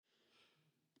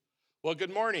Well,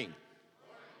 good morning.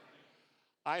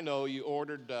 I know you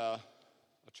ordered a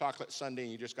chocolate sundae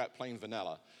and you just got plain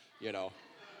vanilla, you know.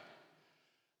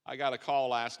 I got a call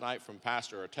last night from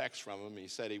Pastor, a text from him. He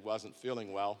said he wasn't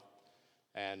feeling well,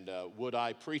 and would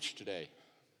I preach today?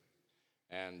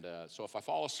 And so if I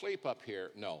fall asleep up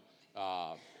here, no.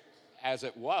 As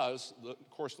it was, of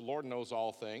course, the Lord knows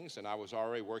all things, and I was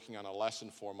already working on a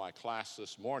lesson for my class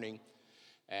this morning,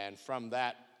 and from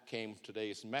that came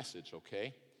today's message,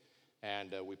 okay?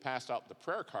 And we passed out the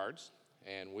prayer cards,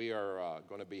 and we are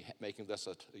going to be making this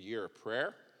a year of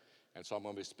prayer, and so I'm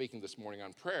going to be speaking this morning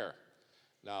on prayer.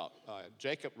 Now,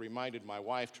 Jacob reminded my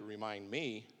wife to remind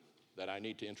me that I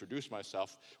need to introduce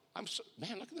myself.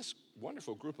 Man, look at this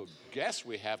wonderful group of guests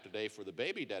we have today for the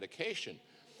baby dedication.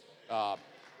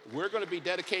 We're going to be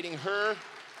dedicating her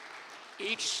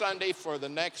each Sunday for the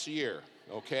next year,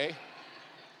 okay?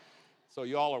 So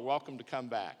you all are welcome to come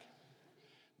back.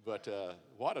 But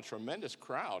what a tremendous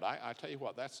crowd. I tell you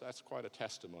what, that's quite a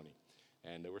testimony.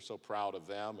 And we're so proud of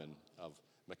them and of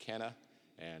McKenna,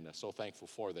 and so thankful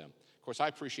for them. Of course, I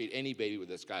appreciate any baby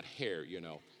that's got hair, you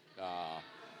know.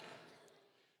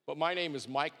 But my name is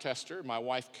Mike Tester. My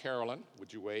wife, Carolyn,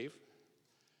 would you wave?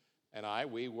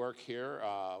 And we work here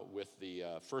with the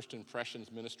First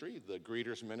Impressions Ministry, the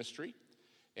Greeters Ministry.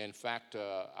 In fact,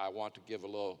 I want to give a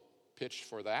little pitch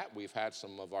for that. We've had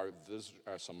some of our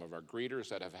greeters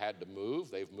that have had to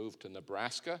move. They've moved to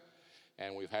Nebraska,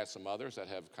 and we've had some others that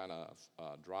have kind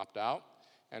of dropped out.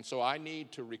 And so I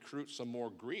need to recruit some more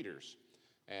greeters.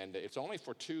 And it's only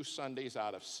for 2 Sundays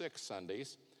out of 6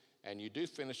 Sundays. And you do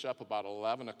finish up about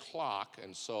 11 o'clock,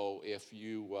 and so if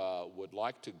you would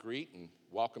like to greet and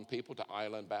welcome people to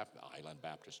Island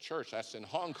Baptist Church, that's in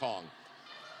Hong Kong.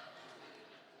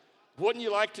 Wouldn't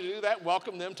you like to do that?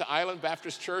 Welcome them to Island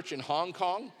Baptist Church in Hong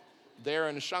Kong. They're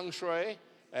in Shengshui,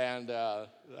 and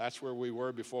that's where we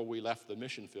were before we left the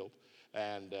mission field.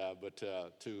 And but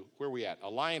to where we at?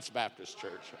 Alliance Baptist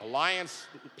Church. Alliance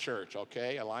Church,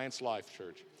 okay? Alliance Life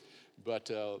Church.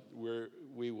 But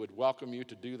we would welcome you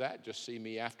to do that. Just see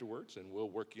me afterwards, and we'll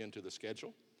work you into the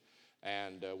schedule.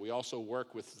 And we also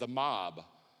work with the MOB.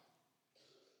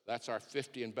 That's our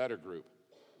 50 and better group.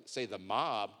 Say the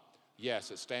MOB.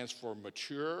 Yes, it stands for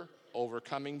Mature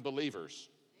Overcoming Believers.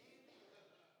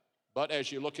 But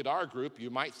as you look at our group,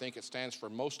 you might think it stands for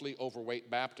Mostly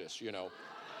Overweight Baptists, you know.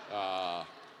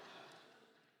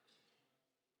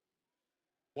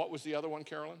 What was the other one,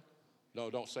 Carolyn? No,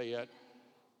 don't say yet.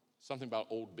 Something about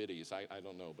old biddies. I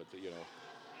don't know, but, you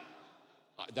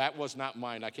know. That was not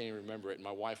mine. I can't even remember it, and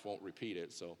my wife won't repeat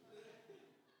it, so.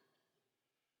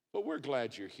 But we're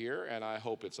glad you're here, and I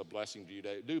hope it's a blessing to you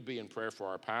today. Do be in prayer for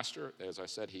our pastor. As I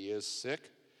said, he is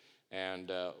sick. And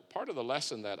part of the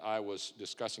lesson that I was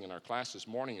discussing in our class this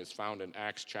morning is found in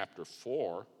Acts chapter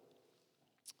 4.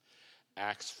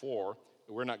 Acts 4.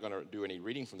 We're not going to do any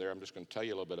reading from there. I'm just going to tell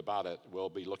you a little bit about it. We'll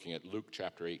be looking at Luke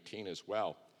chapter 18 as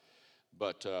well.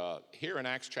 But here in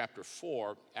Acts chapter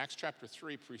 4, Acts chapter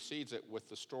 3 precedes it with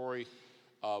the story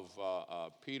of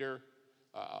Peter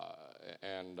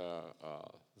and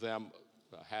them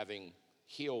having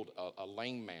healed a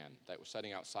lame man that was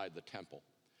sitting outside the temple.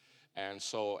 And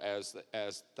so as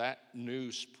that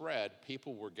news spread,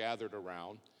 people were gathered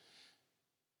around,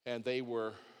 and they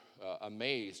were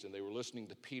amazed, and they were listening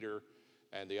to Peter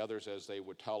and the others as they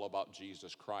would tell about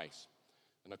Jesus Christ.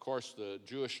 And of course, the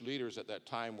Jewish leaders at that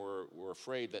time were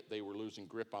afraid that they were losing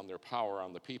grip on their power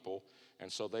on the people,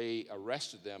 and so they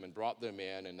arrested them and brought them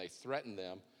in, and they threatened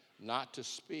them not to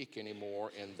speak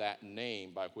anymore in that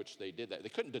name by which they did that. They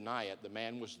couldn't deny it. The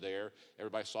man was there.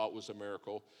 Everybody saw it was a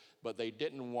miracle, but they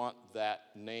didn't want that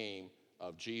name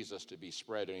of Jesus to be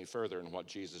spread any further in what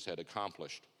Jesus had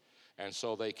accomplished. And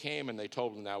so they came and they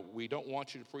told them, now, we don't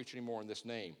want you to preach anymore in this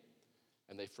name.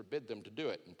 And they forbid them to do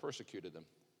it and persecuted them.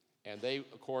 And they,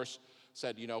 of course,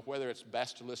 said, you know, whether it's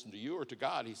best to listen to you or to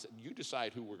God, he said, you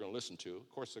decide who we're going to listen to. Of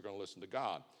course, they're going to listen to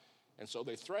God. And so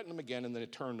they threatened them again, and then they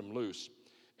turned them loose.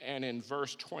 And in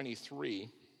verse 23,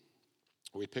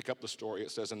 we pick up the story. It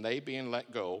says, and they being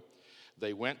let go,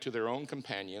 they went to their own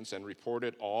companions and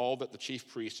reported all that the chief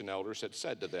priests and elders had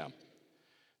said to them.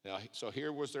 Now, so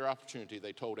here was their opportunity.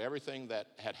 They told everything that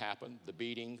had happened, the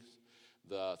beatings,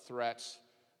 the threats,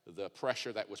 the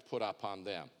pressure that was put upon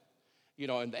them. You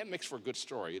know, and that makes for a good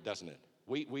story, doesn't it?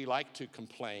 We like to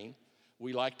complain.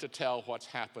 We like to tell what's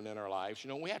happened in our lives. You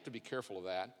know, we have to be careful of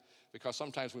that because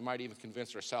sometimes we might even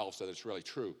convince ourselves that it's really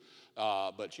true.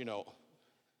 But, you know,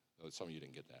 some of you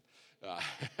didn't get that.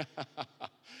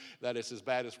 That it's as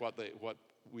bad as what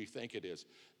we think it is.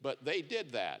 But they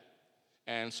did that.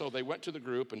 And so they went to the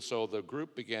group, and so the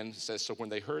group began, it says, so when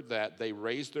they heard that, they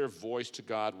raised their voice to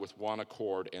God with one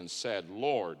accord and said,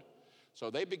 Lord. So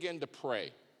they began to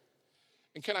pray.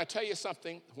 And can I tell you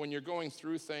something? When you're going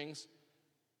through things,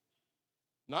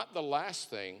 not the last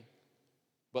thing,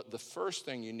 but the first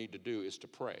thing you need to do is to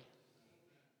pray.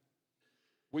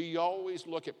 We always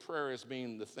look at prayer as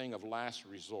being the thing of last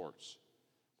resorts,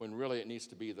 when really it needs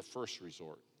to be the first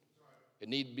resort. It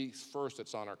needs to be first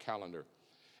that's on our calendar.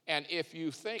 And if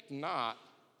you think not,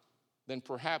 then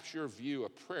perhaps your view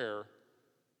of prayer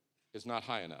is not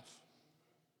high enough.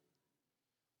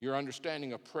 Your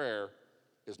understanding of prayer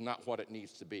is not what it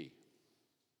needs to be.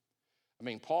 I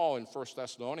mean, Paul in 1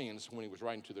 Thessalonians, when he was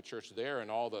writing to the church there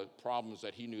and all the problems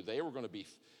that he knew they were going to be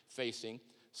facing,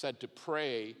 said to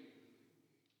pray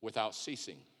without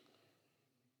ceasing.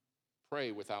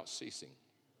 Pray without ceasing.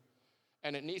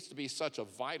 And it needs to be such a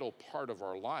vital part of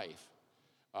our life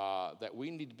that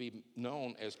we need to be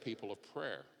known as people of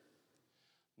prayer.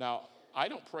 Now, I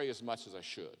don't pray as much as I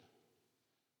should.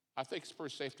 I think it's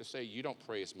pretty safe to say you don't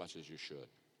pray as much as you should.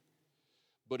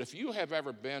 But if you have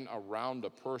ever been around a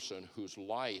person whose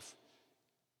life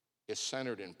is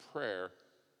centered in prayer,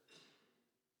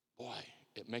 boy,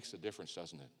 it makes a difference,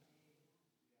 doesn't it?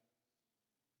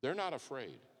 They're not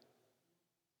afraid.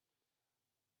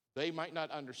 They might not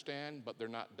understand, but they're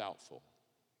not doubtful.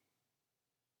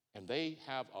 And they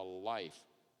have a life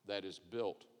that is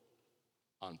built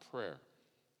on prayer.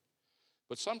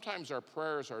 But sometimes our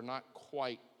prayers are not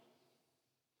quite,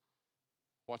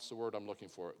 what's the word I'm looking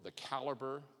for? The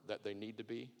caliber that they need to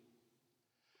be.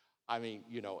 I mean,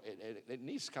 you know, it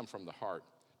needs to come from the heart.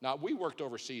 Now, we worked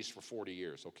overseas for 40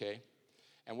 years, okay?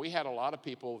 And we had a lot of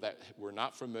people that were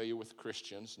not familiar with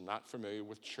Christians, not familiar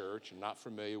with church, and not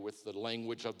familiar with the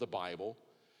language of the Bible,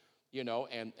 you know,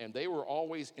 and they were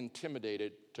always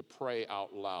intimidated to pray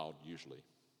out loud, usually,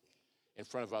 in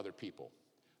front of other people.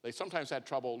 They sometimes had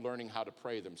trouble learning how to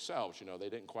pray themselves, you know, they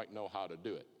didn't quite know how to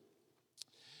do it.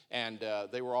 And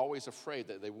they were always afraid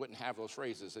that they wouldn't have those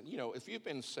phrases. And, you know, if you've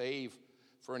been saved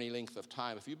for any length of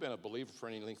time, if you've been a believer for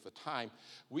any length of time,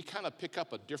 we kind of pick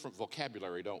up a different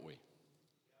vocabulary, don't we?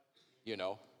 You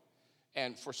know?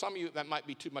 And for some of you, that might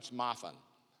be too much mafan.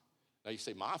 Now you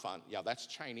say, mafan? Yeah, that's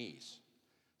Chinese.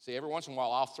 See, every once in a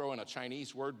while I'll throw in a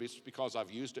Chinese word because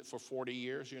I've used it for 40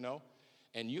 years, you know,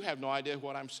 and you have no idea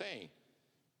what I'm saying.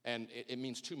 And it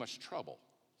means too much trouble.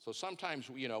 So sometimes,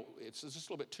 you know, it's just a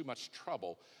little bit too much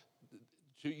trouble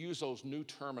to use those new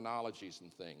terminologies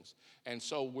and things. And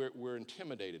so we're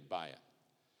intimidated by it.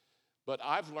 But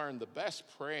I've learned the best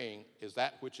praying is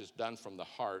that which is done from the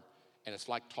heart, and it's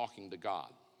like talking to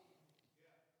God.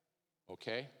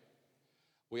 Okay?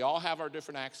 We all have our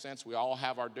different accents. We all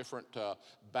have our different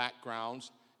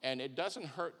backgrounds. And it doesn't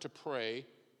hurt to pray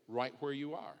right where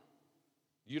you are.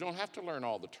 You don't have to learn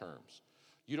all the terms.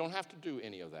 You don't have to do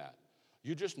any of that.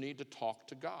 You just need to talk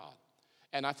to God.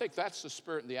 And I think that's the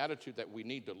spirit and the attitude that we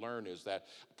need to learn, is that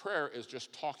prayer is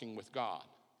just talking with God.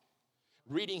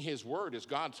 Reading His Word is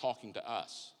God talking to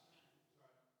us.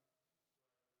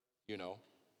 You know?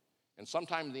 And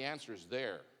sometimes the answer is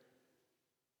there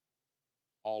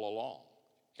all along.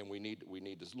 And we need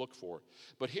to look for it.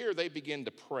 But here they begin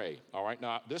to pray. All right,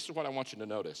 now this is what I want you to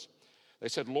notice. They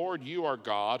said, Lord, you are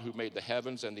God who made the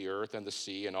heavens and the earth and the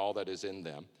sea and all that is in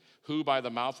them, who by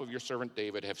the mouth of your servant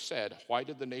David have said, why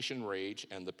did the nation rage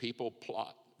and the people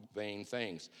plot vain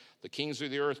things? The kings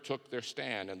of the earth took their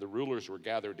stand and the rulers were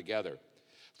gathered together.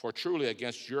 For truly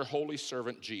against your holy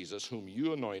servant Jesus, whom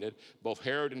you anointed, both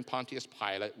Herod and Pontius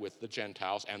Pilate with the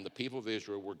Gentiles and the people of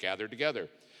Israel were gathered together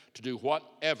to do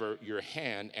whatever your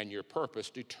hand and your purpose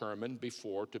determined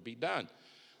before to be done.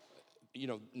 You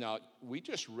know, now we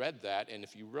just read that, and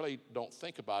if you really don't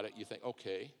think about it, you think,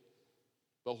 okay.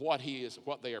 But what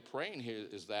they are praying here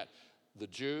is that the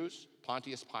Jews,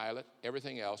 Pontius Pilate,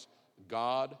 everything else,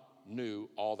 God knew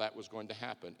all that was going to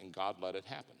happen, and God let it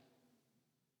happen.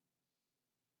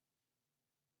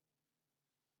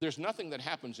 There's nothing that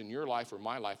happens in your life or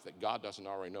my life that God doesn't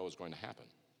already know is going to happen.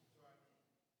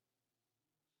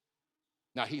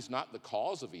 Now, He's not the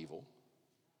cause of evil.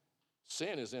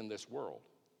 Sin is in this world.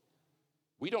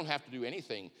 We don't have to do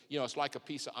anything. You know, it's like a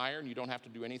piece of iron. You don't have to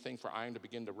do anything for iron to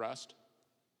begin to rust.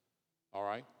 All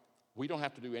right? We don't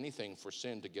have to do anything for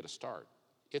sin to get a start.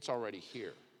 It's already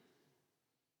here.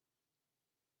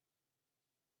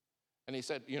 And He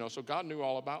said, you know, so God knew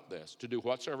all about this, to do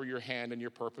whatsoever your hand and your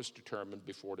purpose determined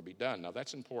before to be done. Now,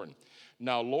 that's important.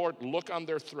 Now, Lord, look on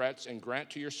their threats and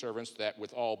grant to your servants that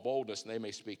with all boldness they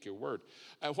may speak your word.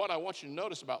 And what I want you to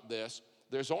notice about this,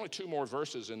 there's only 2 more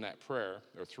verses in that prayer,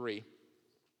 or 3.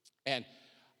 And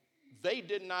They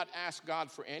did not ask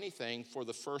God for anything for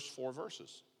the first 4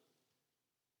 verses.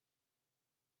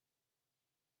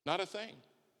 Not a thing.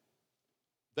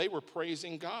 They were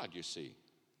praising God, you see.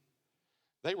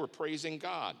 They were praising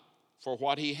God for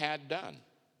what he had done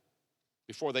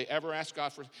before they ever asked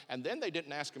God for. And then they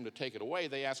didn't ask him to take it away.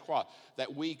 They asked what?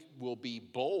 That we will be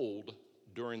bold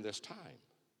during this time.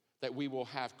 That we will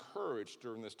have courage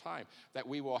during this time. That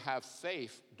we will have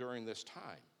faith during this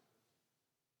time.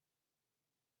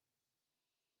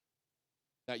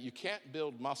 Now, you can't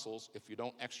build muscles if you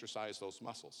don't exercise those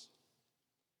muscles.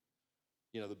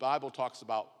 You know, the Bible talks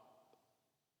about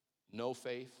no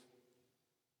faith,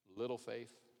 little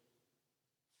faith,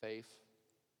 faith,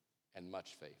 and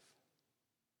much faith.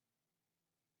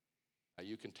 Now,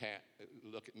 you can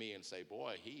look at me and say,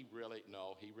 boy, he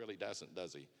really doesn't,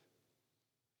 does he?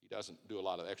 He doesn't do a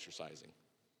lot of exercising.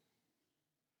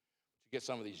 You get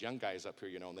some of these young guys up here,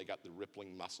 you know, and they got the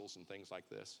rippling muscles and things like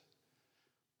this,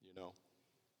 you know.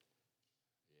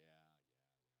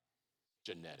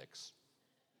 Yeah. Genetics.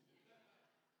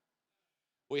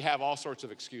 We have all sorts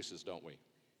of excuses, don't we?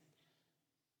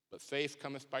 But faith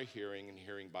cometh by hearing, and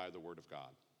hearing by the word of God.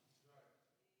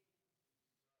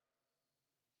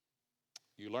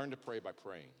 You learn to pray by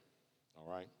praying, all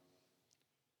right?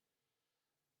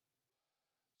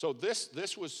 So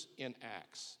this was in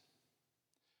Acts.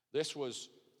 This was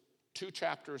 2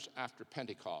 chapters after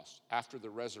Pentecost, after the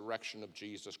resurrection of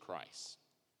Jesus Christ,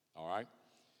 all right?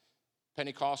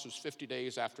 Pentecost was 50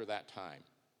 days after that time.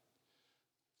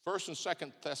 1st and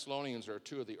 2nd Thessalonians are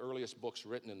 2 of the earliest books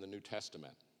written in the New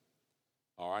Testament.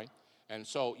 All right? And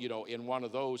so, you know, in one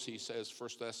of those, he says, 1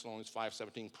 Thessalonians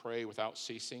 5:17, pray without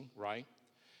ceasing, right?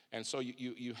 And so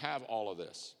you have all of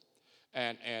this.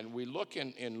 And we look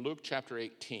in Luke chapter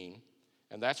 18,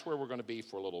 and that's where we're going to be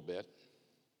for a little bit.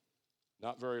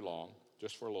 Not very long,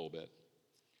 just for a little bit.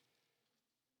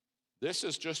 This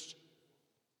is just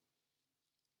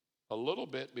a little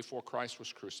bit before Christ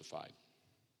was crucified.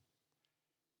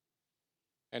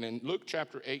 And in Luke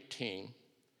chapter 18,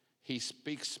 he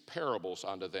speaks parables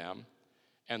unto them,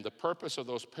 and the purpose of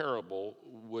those parables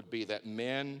would be that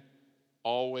men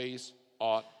always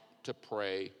ought to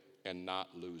pray and not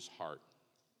lose heart.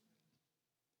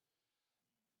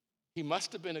 He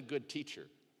must have been a good teacher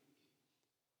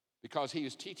because he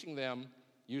was teaching them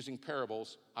using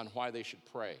parables on why they should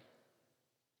pray.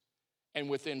 And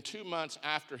within 2 months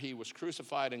after he was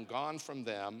crucified and gone from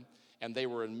them, and they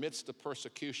were amidst the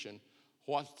persecution,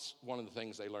 what's one of the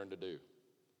things they learned to do?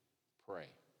 Pray.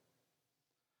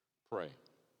 Pray.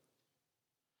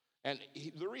 And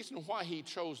the reason why he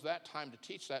chose that time to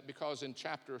teach that, because in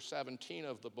chapter 17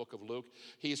 of the book of Luke,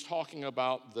 he's talking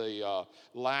about the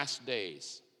last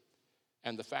days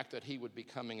and the fact that he would be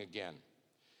coming again.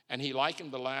 And he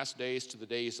likened the last days to the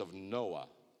days of Noah.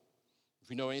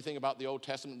 If you know anything about the Old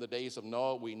Testament, the days of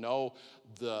Noah, we know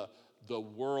the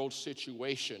world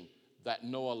situation that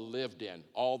Noah lived in,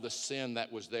 all the sin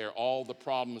that was there, all the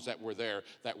problems that were there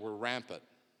that were rampant.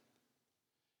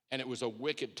 And it was a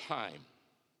wicked time.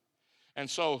 And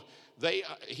so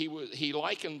he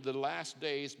likened the last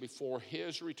days before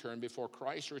his return, before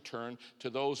Christ's return, to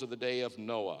those of the day of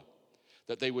Noah,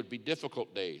 that they would be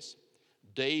difficult days,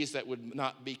 days that would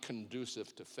not be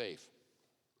conducive to faith.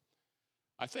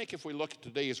 I think if we look at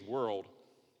today's world,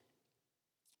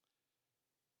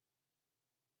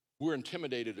 we're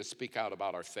intimidated to speak out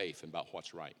about our faith and about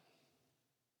what's right.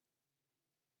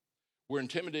 We're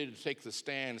intimidated to take the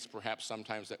stands, perhaps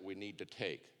sometimes, that we need to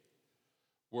take.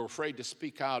 We're afraid to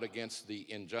speak out against the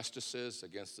injustices,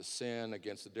 against the sin,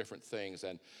 against the different things.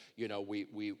 And, you know,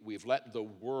 we've let the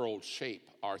world shape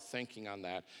our thinking on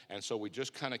that. And so we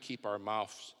just kind of keep our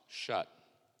mouths shut.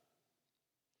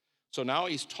 So now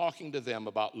he's talking to them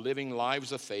about living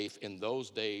lives of faith in those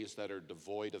days that are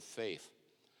devoid of faith.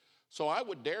 So I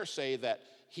would dare say that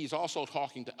he's also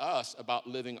talking to us about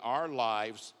living our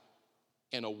lives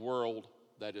in a world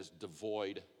that is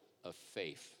devoid of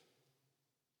faith.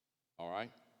 All right?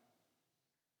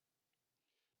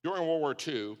 During World War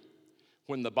II,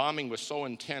 when the bombing was so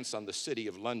intense on the city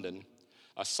of London,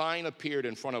 a sign appeared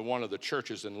in front of one of the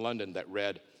churches in London that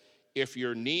read, "If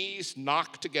your knees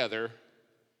knock together,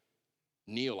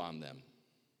 kneel on them."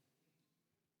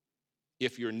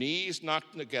 If your knees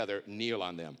knock together, kneel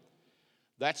on them.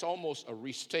 That's almost a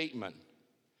restatement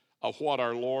of what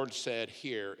our Lord said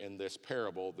here in this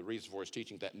parable, the reason for his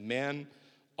teaching, that men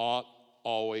ought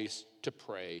always to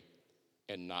pray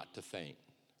and not to faint.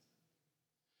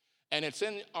 And it's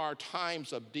in our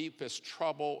times of deepest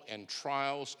trouble and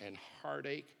trials and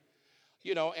heartache.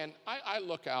 You know, and I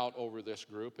look out over this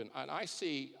group and I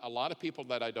see a lot of people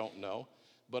that I don't know,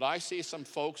 But I see some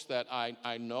folks that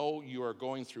I know you are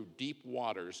going through deep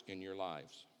waters in your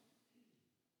lives.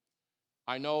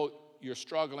 I know you're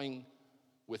struggling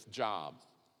with job.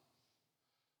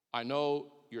 I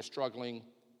know you're struggling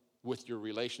with your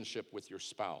relationship with your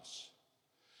spouse.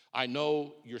 I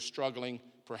know you're struggling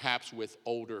perhaps with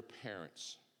older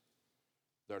parents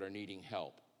that are needing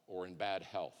help or in bad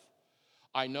health.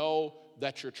 I know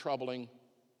that you're troubled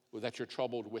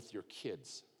with your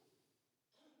kids.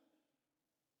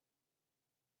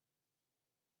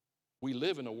 We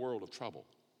live in a world of trouble.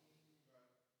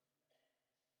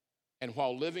 And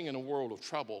while living in a world of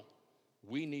trouble,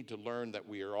 we need to learn that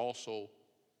we are also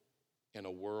in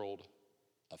a world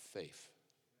of faith.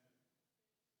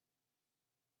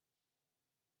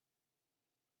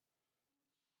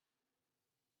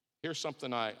 Here's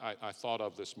something I thought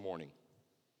of this morning.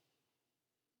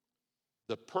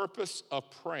 The purpose of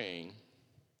praying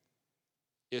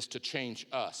is to change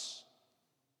us,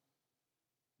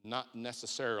 not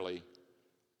necessarily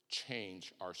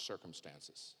change our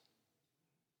circumstances.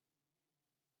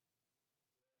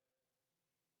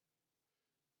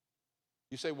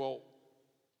 You say, well,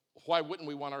 why wouldn't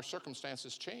we want our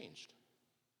circumstances changed?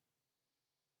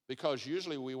 Because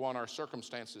usually we want our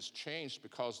circumstances changed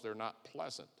because they're not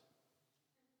pleasant.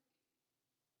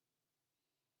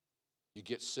 You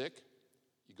get sick,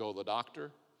 you go to the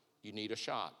doctor, you need a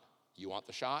shot. You want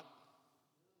the shot?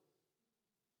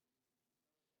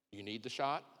 You need the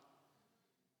shot?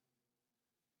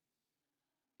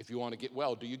 If you want to get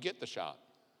well, do you get the shot?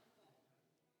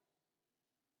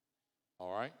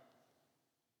 All right?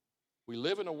 We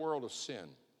live in a world of sin.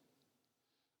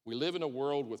 We live in a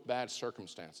world with bad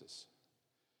circumstances.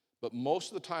 But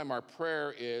most of the time our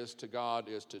prayer is to God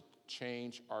is to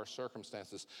change our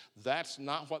circumstances. That's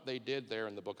not what they did there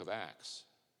in the book of Acts.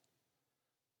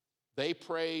 They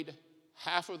prayed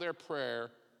half of their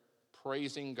prayer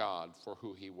praising God for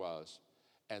who he was.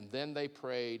 And then they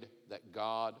prayed that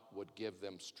God would give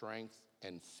them strength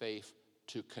and faith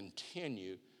to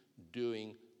continue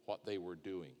doing what they were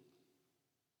doing.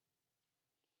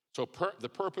 So the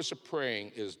purpose of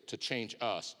praying is to change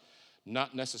us,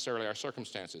 not necessarily our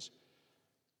circumstances.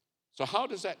 So how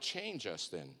does that change us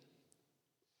then?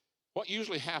 What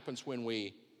usually happens when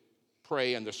we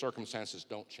pray and the circumstances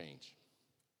don't change?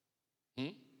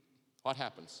 What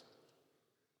happens?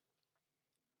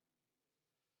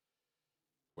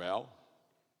 Well,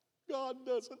 God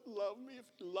doesn't love me. If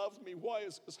he loved me, why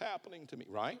is this happening to me,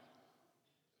 right?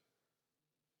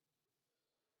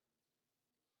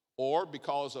 Or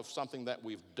because of something that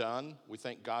we've done, we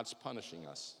think God's punishing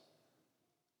us.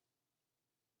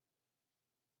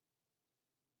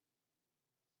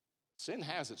 Sin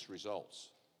has its results.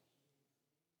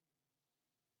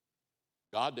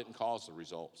 God didn't cause the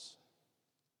results.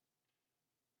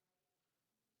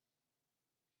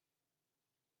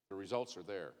 The results are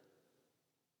there.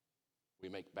 We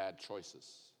make bad choices.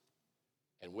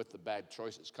 And with the bad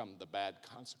choices come the bad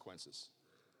consequences.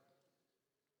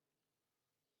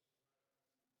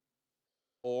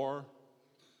 Or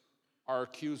our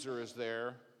accuser is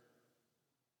there.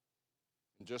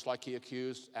 And just like he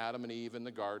accused Adam and Eve in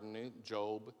the garden, and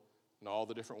Job, and all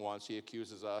the different ones, he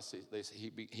accuses us.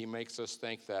 He makes us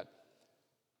think that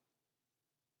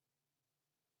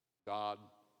God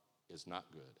is not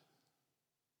good.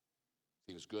 If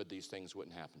he was good, these things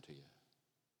wouldn't happen to you.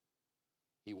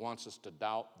 He wants us to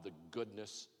doubt the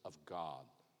goodness of God.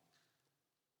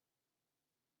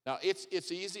 Now,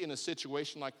 it's easy in a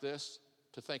situation like this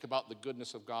to think about the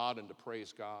goodness of God and to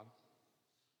praise God.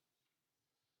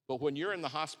 But when you're in the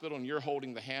hospital and you're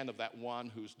holding the hand of that one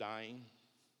who's dying,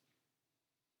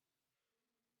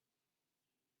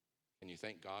 can you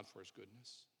thank God for his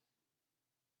goodness?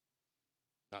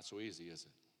 Not so easy, is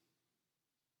it?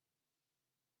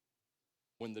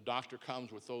 When the doctor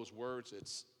comes with those words,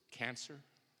 it's cancer.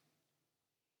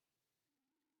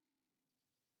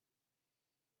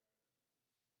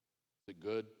 Is it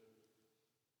good?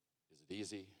 Is it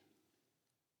easy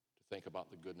to think about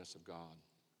the goodness of God?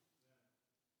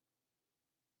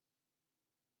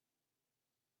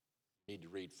 You need to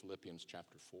read Philippians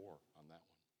chapter 4 on that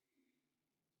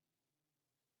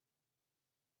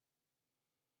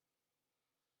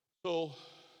one. So,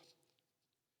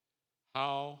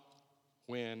 how,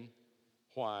 when,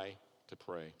 why to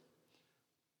pray?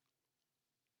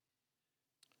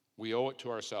 We owe it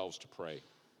to ourselves to pray.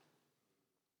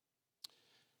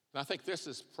 And I think this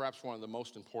is perhaps one of the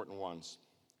most important ones.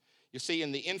 You see,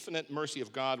 in the infinite mercy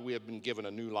of God, we have been given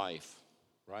a new life,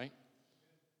 right?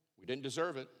 We didn't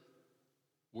deserve it.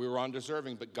 We were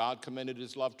undeserving, but God commended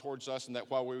his love towards us, and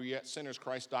that while we were yet sinners,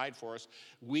 Christ died for us.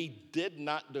 We did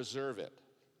not deserve it.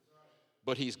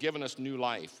 but he's given us new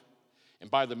life. And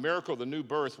by the miracle of the new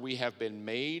birth, we have been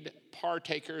made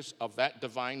partakers of that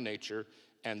divine nature,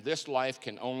 and this life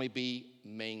can only be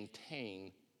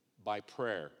maintained by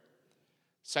prayer.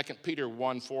 2 Peter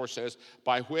 1:4 says,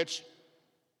 by which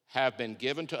have been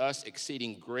given to us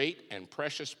exceeding great and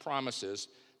precious promises,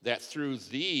 that through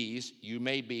these you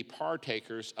may be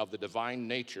partakers of the divine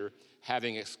nature,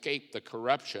 having escaped the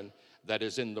corruption that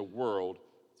is in the world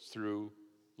through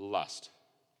lust.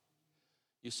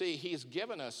 You see, he's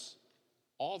given us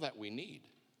all that we need.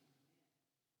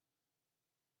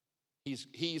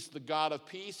 He's the God of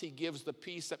peace. He gives the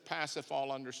peace that passeth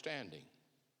all understanding.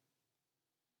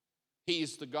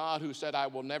 He's the God who said, I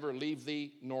will never leave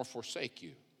thee nor forsake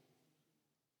you.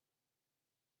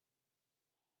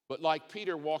 But like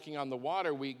Peter walking on the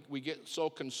water, we get so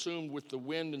consumed with the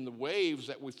wind and the waves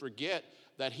that we forget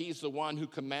that he's the one who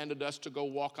commanded us to go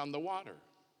walk on the water.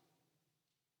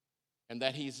 And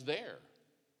that he's there.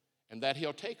 And that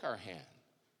he'll take our hand.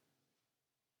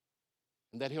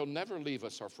 And that he'll never leave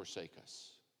us or forsake us.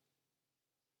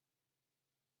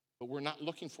 But we're not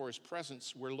looking for his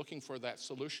presence. We're looking for that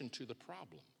solution to the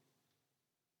problem.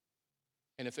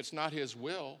 And if it's not his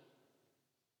will,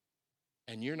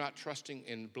 and you're not trusting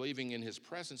and believing in his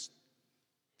presence,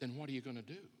 then what are you going to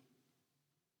do?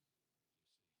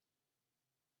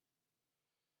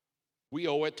 We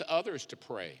owe it to others to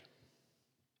pray.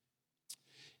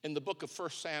 In the book of 1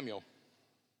 Samuel,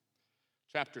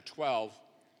 chapter 12,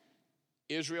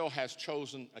 Israel has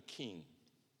chosen a king.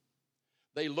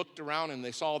 They looked around and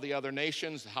they saw the other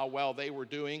nations, how well they were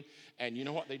doing, and you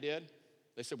know what they did?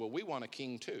 They said, well, we want a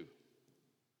king too.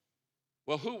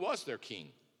 Well, who was their king?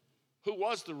 Who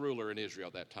was the ruler in Israel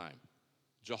at that time?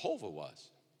 Jehovah was.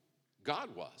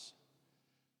 God was.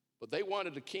 But they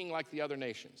wanted a king like the other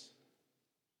nations.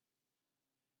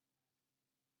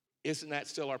 Isn't that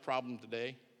still our problem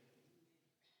today?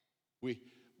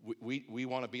 We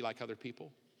want to be like other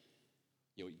people.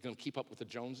 You know, you're going to keep up with the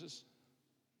Joneses.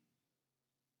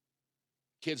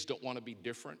 Kids don't want to be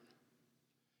different.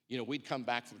 You know, we'd come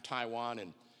back from Taiwan,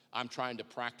 and I'm trying to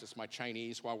practice my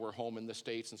Chinese while we're home in the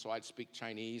States, and so I'd speak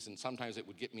Chinese, and sometimes it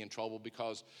would get me in trouble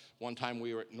because one time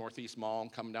we were at Northeast Mall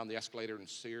and coming down the escalator in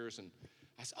Sears, and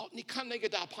I said, oh, 你看那个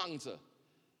大胖子.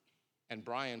 And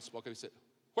Brian spoke up, he said,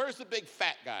 where's the big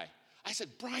fat guy? I said,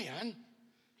 Brian,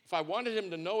 if I wanted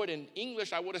him to know it in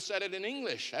English, I would have said it in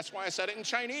English. That's why I said it in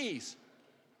Chinese.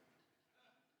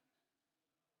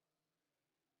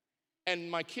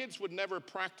 And my kids would never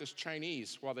practice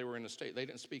Chinese while they were in the state. They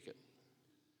didn't speak it.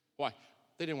 Why?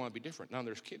 They didn't want to be different. Now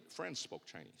their friends spoke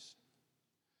Chinese.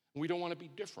 We don't want to be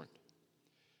different.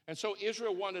 And so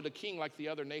Israel wanted a king like the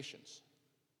other nations.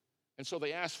 And so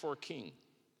they asked for a king.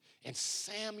 And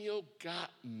Samuel got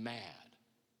mad.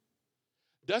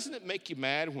 Doesn't it make you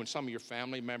mad when some of your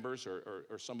family members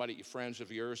or somebody, friends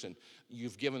of yours, and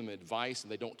you've given them advice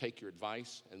and they don't take your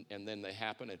advice, and then they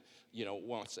happen and, you know,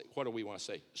 want to say, what do we want to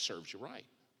say? Serves you right,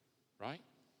 right?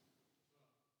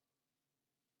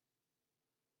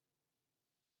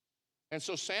 And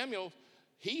so Samuel,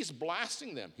 he's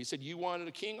blasting them. He said, you wanted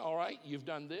a king? All right, you've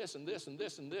done this and this and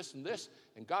this and this and this,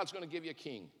 and God's going to give you a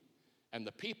king. And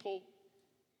the people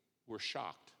were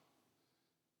shocked,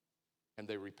 and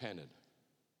they repented.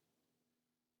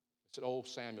 I said, oh,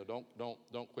 Samuel,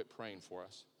 don't quit praying for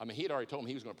us. I mean, he had already told him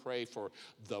he was going to pray for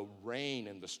the rain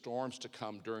and the storms to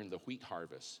come during the wheat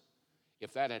harvest.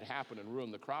 If that had happened and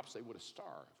ruined the crops, they would have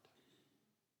starved.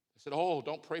 I said, oh,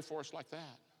 don't pray for us like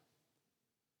that.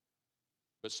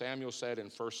 But Samuel said in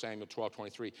 1 Samuel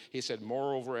 12:23, he said,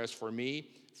 moreover, as for me,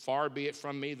 far be it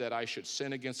from me that I should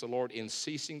sin against the Lord in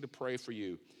ceasing to pray for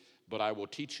you, but I will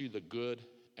teach you the good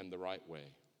and the right way.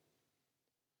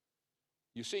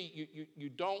 You see, you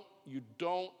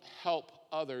don't help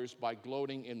others by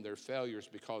gloating in their failures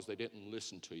because they didn't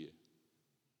listen to you.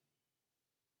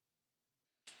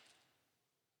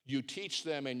 You teach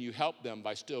them and you help them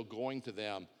by still going to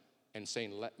them and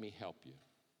saying, let me help you.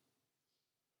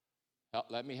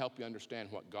 Let me help you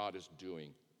understand what God is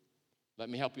doing. Let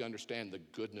me help you understand the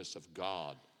goodness of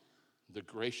God, the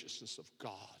graciousness of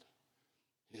God,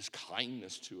 and his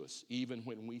kindness to us, even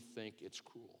when we think it's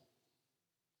cruel.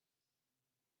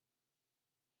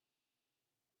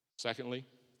 Secondly,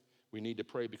 we need to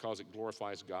pray because it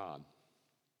glorifies God.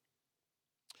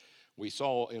 We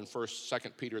saw in 2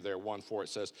 Peter there, 1:4, it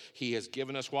says, he has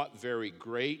given us what? Very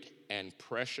great and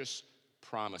precious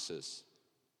promises.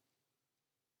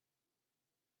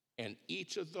 And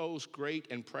each of those great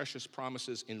and precious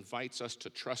promises invites us to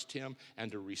trust him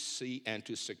and to receive and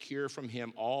to secure from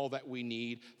him all that we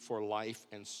need for life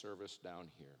and service down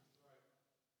here.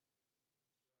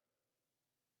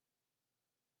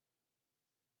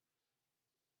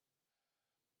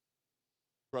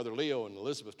 Brother Leo and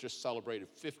Elizabeth just celebrated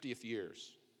 50th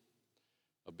years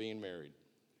of being married.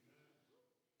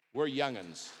 We're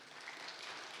young'uns.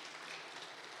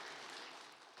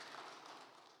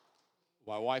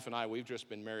 My wife and I, we've just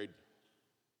been married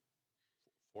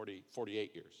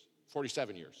 48 years,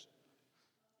 47 years.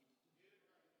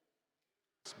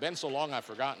 It's been so long I've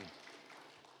forgotten.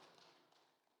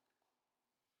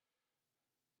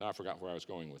 Now I forgot where I was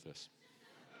going with this.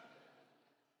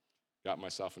 Got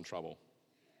myself in trouble.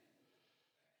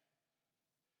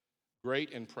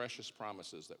 Great and precious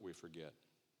promises that we forget.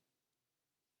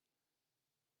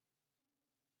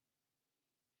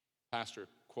 Pastor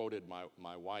quoted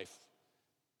my wife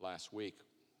last week.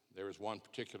 There was one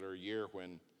particular year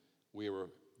when we were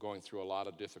going through a lot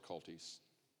of difficulties.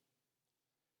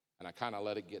 And I kind of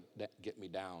let it get me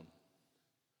down.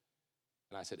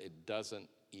 And I said, it doesn't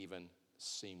even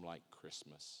seem like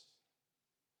Christmas.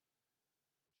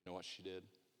 You know what she did?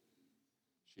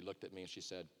 She looked at me and she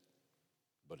said,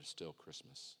 but it's still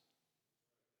Christmas.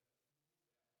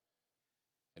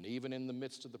 And even in the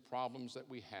midst of the problems that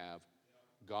we have,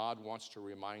 God wants to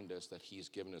remind us that He's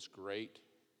given us great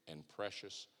and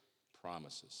precious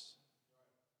promises.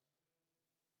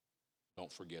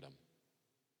 Don't forget them.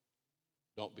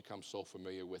 Don't become so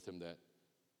familiar with them that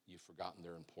you've forgotten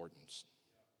their importance.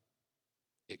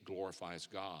 It glorifies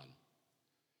God.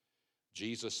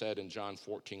 Jesus said in John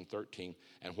 14:13,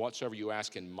 and whatsoever you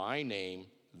ask in my name,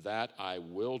 that I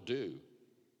will do.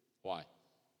 Why?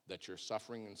 That your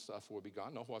suffering and stuff will be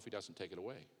gone? No, what if He doesn't take it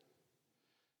away?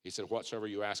 He said, whatsoever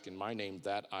you ask in my name,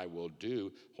 that I will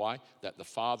do. Why? That the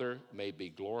Father may be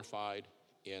glorified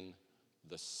in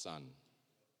the Son.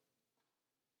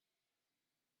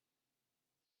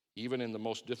 Even in the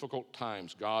most difficult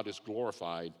times, God is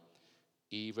glorified,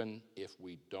 even if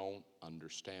we don't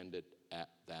understand it at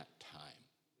that time.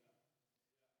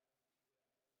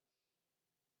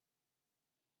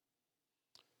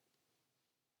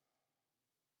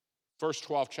 First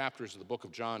 12 chapters of the book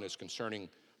of John is concerning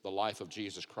the life of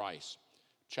Jesus Christ.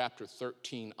 Chapter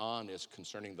 13 on is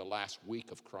concerning the last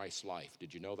week of Christ's life.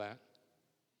 Did you know that?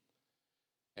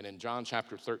 And in John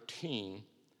chapter 13,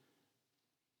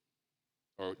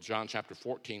 or John chapter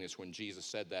 14 is when Jesus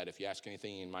said that if you ask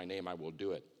anything in my name, I will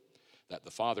do it, that the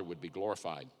Father would be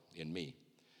glorified in me.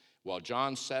 Well,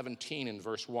 John 17 in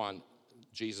verse 1,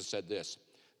 Jesus said this.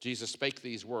 Jesus spake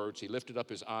these words. He lifted up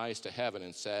his eyes to heaven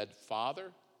and said,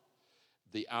 Father,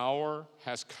 the hour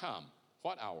has come.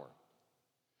 What hour?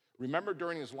 Remember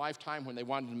during his lifetime when they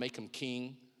wanted to make him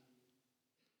king?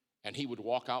 And he would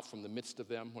walk out from the midst of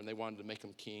them when they wanted to make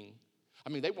him king? I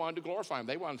mean, they wanted to glorify him.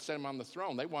 They wanted to set him on the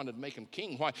throne. They wanted to make him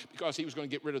king. Why? Because he was going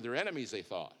to get rid of their enemies, they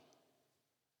thought.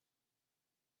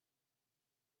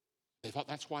 They thought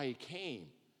that's why he came.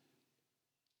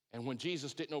 And when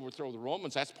Jesus didn't overthrow the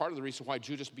Romans, that's part of the reason why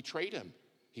Judas betrayed him.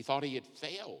 He thought he had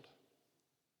failed.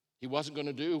 He wasn't going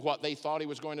to do what they thought he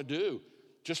was going to do.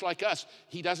 Just like us,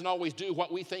 he doesn't always do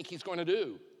what we think he's going to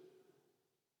do.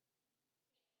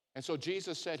 And so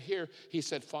Jesus said here, he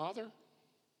said, Father,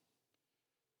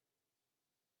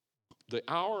 the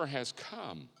hour has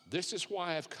come. This is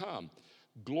why I've come.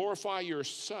 Glorify your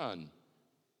Son.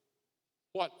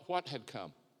 What had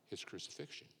come? His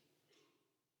crucifixion.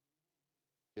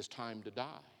 His time to die.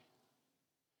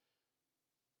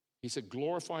 He said,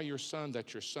 glorify your Son,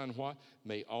 that your Son what?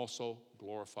 May also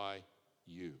glorify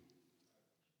you.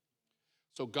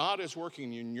 So God is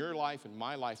working in your life and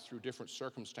my life through different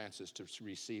circumstances to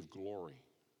receive glory.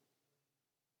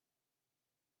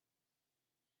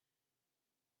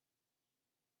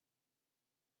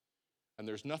 And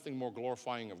there's nothing more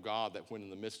glorifying of God that when in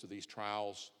the midst of these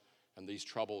trials and these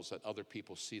troubles that other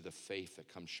people see the faith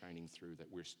that comes shining through,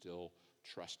 that we still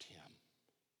trust Him.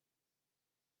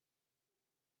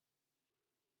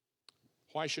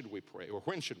 Why should we pray, or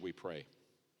when should we pray?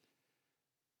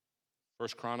 1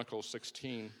 Chronicles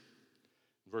 16,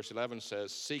 verse 11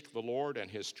 says, seek the Lord and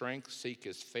His strength, seek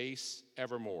His face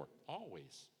evermore.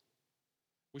 Always.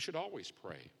 We should always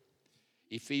pray.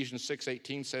 Ephesians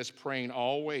 6:18 says, praying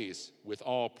always with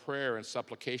all prayer and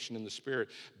supplication in the Spirit,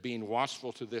 being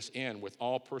watchful to this end with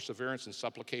all perseverance and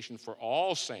supplication for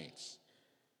all saints.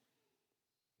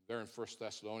 There in 1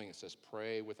 Thessalonians it says,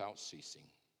 pray without ceasing.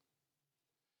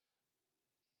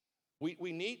 We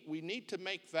need to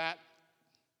make that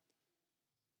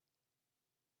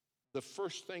the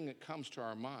first thing that comes to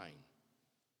our mind,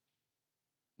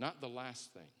 not the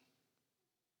last thing.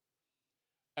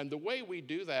 And the way we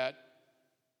do that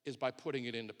is by putting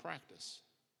it into practice.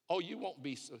 Oh, you won't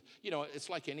be, so, it's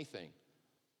like anything.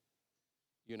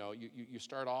 You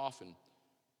start off and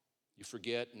you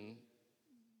forget and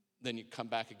Then you come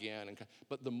back again.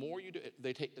 But the more you do it,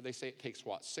 they say it takes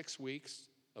what, 6 weeks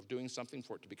of doing something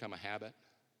for it to become a habit?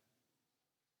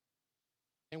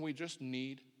 And we just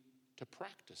need to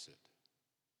practice it.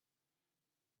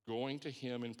 Going to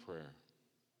him in prayer.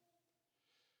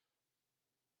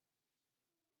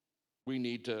 We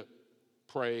need to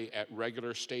pray at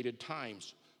regular stated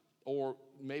times, or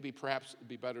maybe perhaps it'd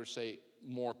be better to say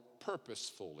more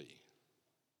purposefully.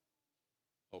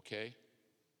 Okay?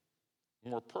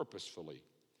 More purposefully.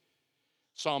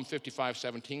 Psalm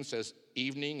 55:17 says,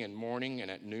 evening and morning and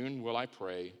at noon will I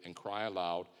pray and cry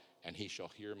aloud, and he shall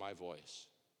hear my voice.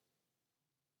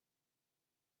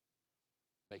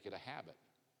 Make it a habit.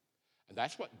 And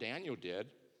that's what Daniel did.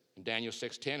 In Daniel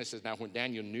 6:10, it says, now when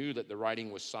Daniel knew that the writing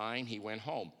was signed, he went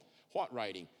home. What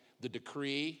writing? The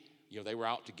decree. They were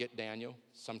out to get Daniel.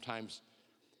 Sometimes,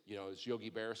 as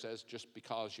Yogi Berra says, just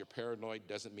because you're paranoid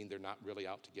doesn't mean they're not really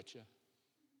out to get you.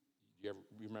 You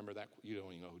remember that? You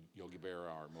don't even know who Yogi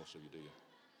Berra are, most of you, do you?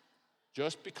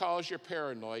 Just because you're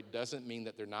paranoid doesn't mean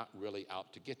that they're not really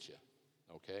out to get you,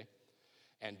 okay?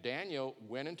 And Daniel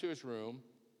went into his room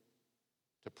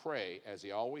to pray, as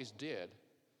he always did,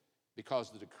 because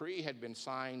the decree had been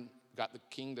signed, got the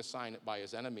king to sign it by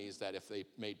his enemies, that if they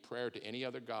made prayer to any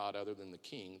other god other than the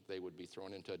king, they would be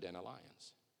thrown into a den of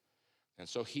lions. And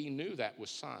so he knew that was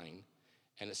signed,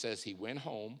 and it says he went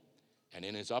home, and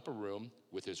in his upper room,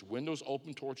 with his windows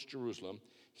open towards Jerusalem,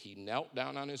 he knelt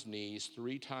down on his knees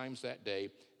 3 times that day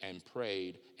and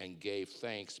prayed and gave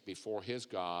thanks before his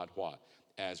God, what?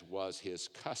 As was his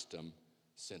custom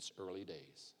since early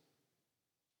days.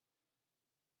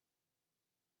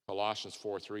 Colossians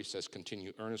 4:3 says,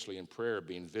 continue earnestly in prayer,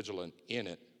 being vigilant in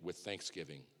it with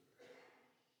thanksgiving.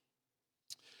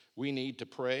 We need to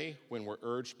pray when we're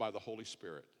urged by the Holy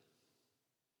Spirit.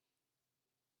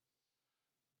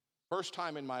 First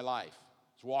time in my life,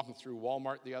 I was walking through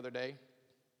Walmart the other day.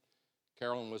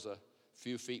 Carolyn was a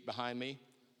few feet behind me.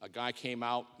 A guy came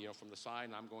out, from the side,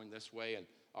 and I'm going this way, and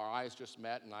our eyes just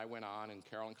met, and I went on, and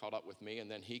Carolyn caught up with me,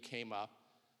 and then he came up,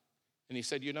 and he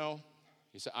said, he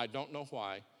said, I don't know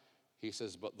why. He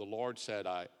says, but the Lord said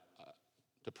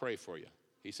to pray for you.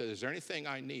 He said, is there anything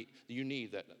you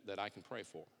need that I can pray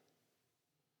for?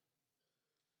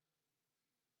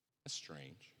 That's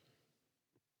strange.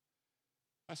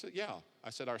 I said, yeah. I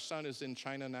said, our son is in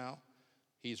China now.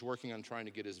 He's working on trying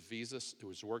to get his visas,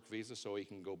 his work visa, so he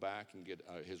can go back and get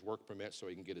his work permit so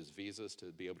he can get his visas to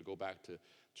be able to go back to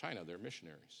China. They're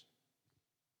missionaries.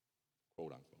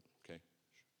 Quote, unquote. Okay?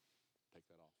 Take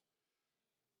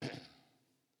that off.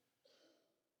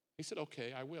 He said,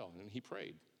 okay, I will. And he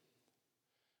prayed.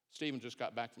 Stephen just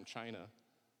got back from China.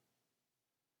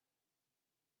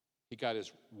 He got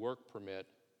his work permit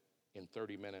in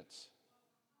 30 minutes.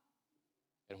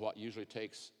 And what usually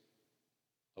takes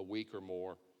a week or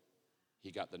more,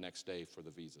 he got the next day for the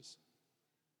visas.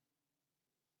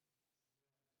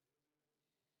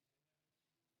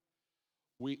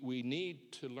 We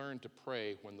need to learn to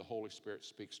pray when the Holy Spirit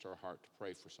speaks to our heart to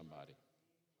pray for somebody.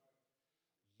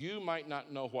 You might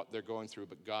not know what they're going through,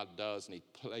 but God does, and he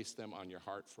placed them on your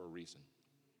heart for a reason.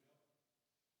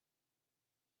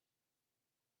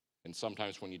 And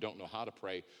sometimes when you don't know how to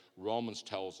pray, Romans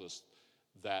tells us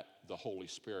that the Holy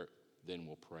Spirit then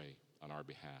will pray on our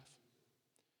behalf.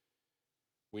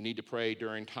 We need to pray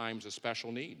during times of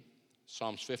special need.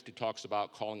 Psalms 50 talks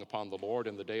about calling upon the Lord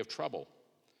in the day of trouble.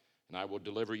 And I will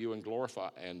deliver you and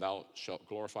thou shalt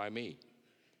glorify me.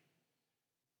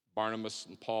 Barnabas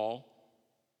and Paul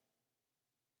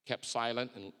kept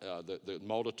silent, and the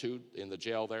multitude in the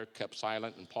jail there kept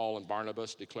silent, and Paul and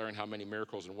Barnabas declaring how many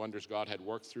miracles and wonders God had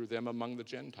worked through them among the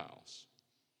Gentiles.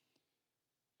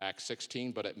 Acts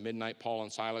 16, but at midnight Paul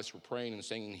and Silas were praying and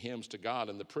singing hymns to God,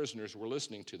 and the prisoners were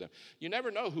listening to them. You never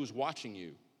know who's watching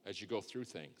you as you go through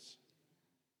things.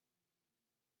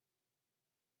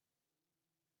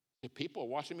 If people are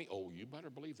watching me, oh, you better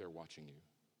believe they're watching you.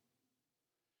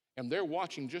 And they're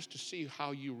watching just to see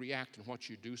how you react and what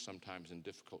you do sometimes in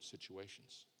difficult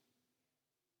situations.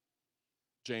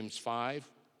 James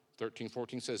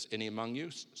 5:13-14 says, any among you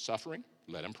suffering,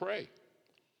 let him pray.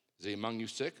 Is he among you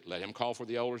sick? Let him call for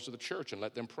the elders of the church and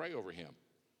let them pray over him.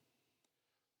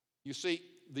 You see,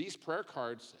 these prayer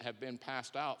cards have been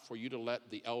passed out for you to let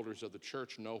the elders of the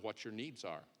church know what your needs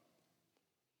are.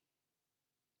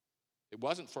 It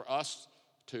wasn't for us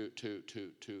to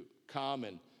come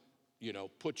and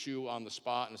put you on the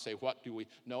spot and say, what do we?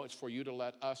 No, it's for you to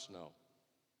let us know.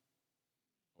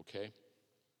 Okay?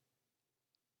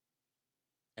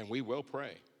 And we will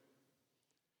pray.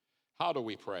 How do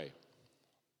we pray?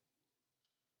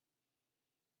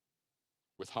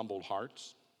 With humbled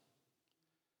hearts,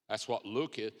 That's what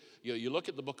Luke is. You look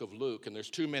at the book of Luke, and there's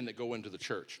two men that go into the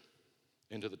church,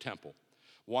 into the temple.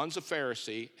 One's a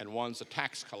Pharisee, and one's a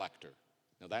tax collector.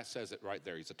 Now that says it right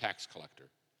there. He's a tax collector.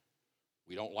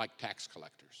 We don't like tax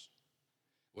collectors.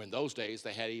 Well, in those days,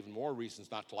 they had even more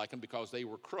reasons not to like them because they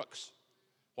were crooks.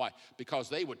 Why? Because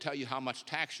they would tell you how much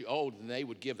tax you owed, and they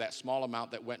would give that small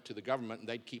amount that went to the government, and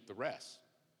they'd keep the rest.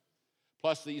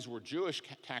 Plus, these were Jewish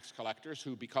tax collectors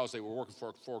who, because they were working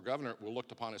for a governor, were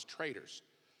looked upon as traitors.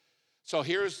 So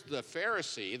here's the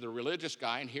Pharisee, the religious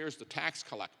guy, and here's the tax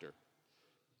collector.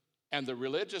 And the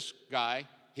religious guy,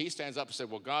 he stands up and said,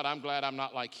 well, God, I'm glad I'm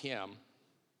not like him.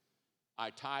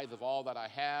 I tithe of all that I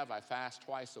have. I fast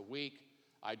twice a week.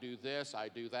 I do this, I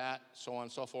do that, so on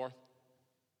and so forth.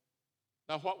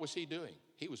 Now, what was he doing?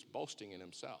 He was boasting in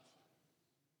himself.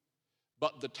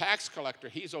 But the tax collector,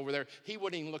 he's over there. He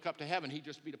wouldn't even look up to heaven. He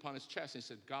just beat upon his chest and he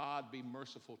said, God, be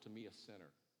merciful to me, a sinner.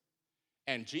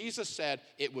 And Jesus said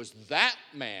it was that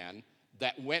man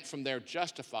that went from there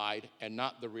justified and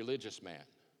not the religious man.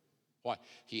 Why?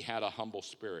 He had a humble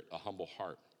spirit, a humble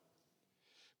heart.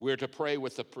 We're to pray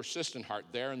with a persistent heart.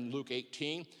 There in Luke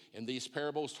 18, in these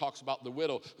parables, talks about the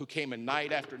widow who came in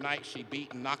night after night. She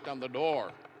beat and knocked on the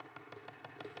door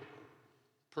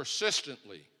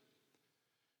persistently.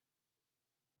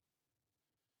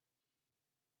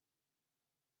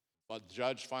 But the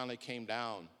judge finally came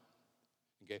down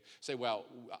and say, well,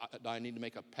 do I need to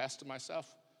make a pest of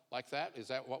myself like that? Is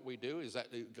that what we do?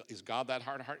 Is God that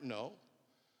hard heart? No.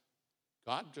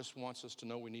 God just wants us to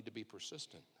know we need to be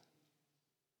persistent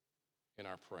in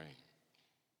our praying.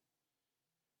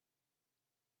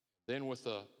 Then with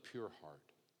a pure heart.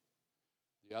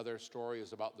 The other story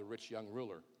is about the rich young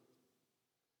ruler.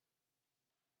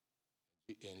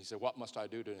 And he said, what must I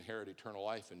do to inherit eternal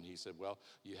life? And he said, well,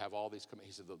 you have all these commands.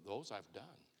 He said, those I've done.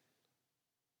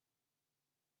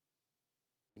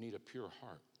 We need a pure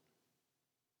heart.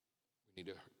 We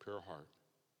need a pure heart.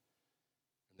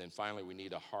 And then finally, we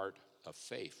need a heart of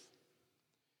faith.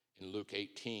 In Luke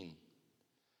 18,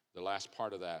 the last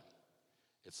part of that,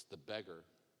 it's the beggar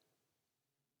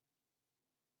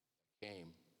came,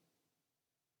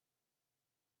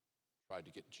 tried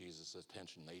to get Jesus'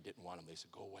 attention. They didn't want him. They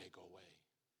said, go away, go away.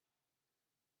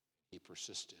 He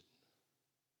persisted.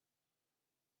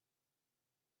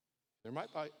 There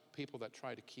might be people that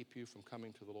try to keep you from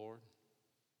coming to the Lord.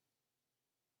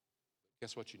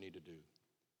 Guess what you need to do?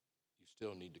 You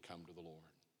still need to come to the Lord.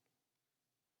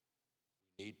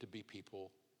 We need to be people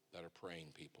that are praying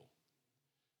people.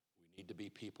 We need to be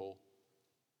people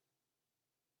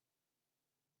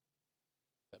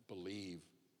that believe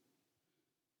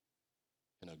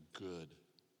in a good,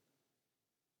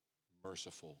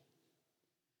 merciful,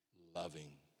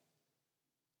 loving,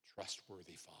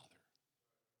 trustworthy Father.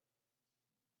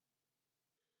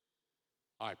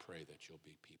 I pray that you'll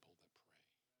be people that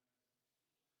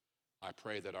pray. I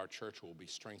pray that our church will be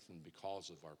strengthened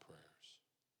because of our prayers.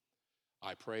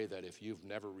 I pray that if you've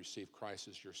never received Christ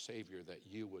as your Savior, that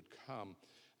you would come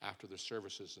after the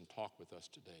services and talk with us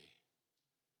today.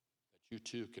 That you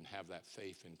too can have that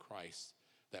faith in Christ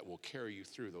that will carry you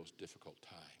through those difficult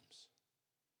times.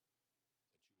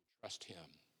 That you would trust Him,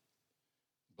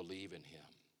 believe in Him,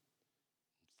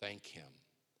 thank Him,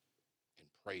 and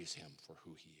praise Him for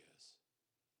who He is.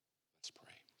 Let's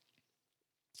pray.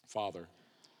 Father,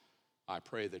 I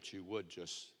pray that you would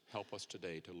just help us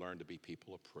today to learn to be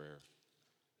people of prayer.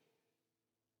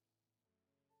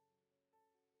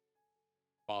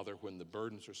 Father, when the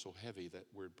burdens are so heavy that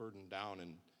we're burdened down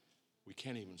and we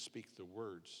can't even speak the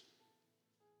words,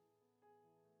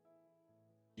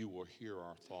 you will hear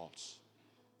our thoughts.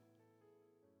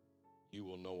 You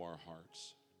will know our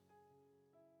hearts.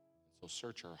 So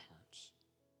search our hearts.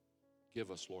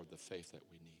 Give us, Lord, the faith that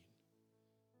we need.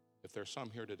 If there's some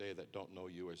here today that don't know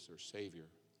you as their Savior,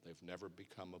 they've never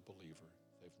become a believer,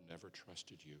 they've never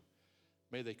trusted you,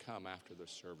 may they come after the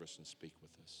service and speak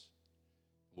with us.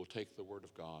 We'll take the word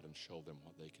of God and show them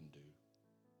what they can do.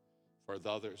 For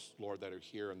the others, Lord, that are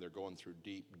here and they're going through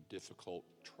deep, difficult,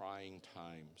 trying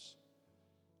times,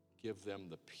 give them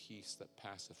the peace that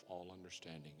passeth all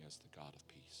understanding as the God of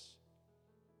peace.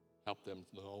 Help them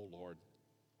know, Lord,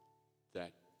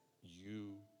 that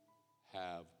you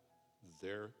have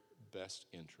their best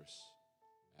interests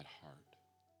at heart.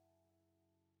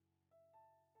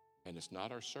 And it's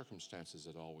not our circumstances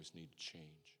that always need to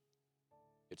change.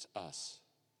 It's us.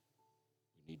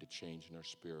 We need to change in our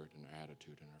spirit and our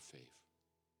attitude and our faith.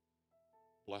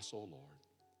 Bless, O Lord,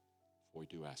 for we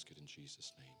do ask it in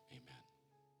Jesus' name. Amen.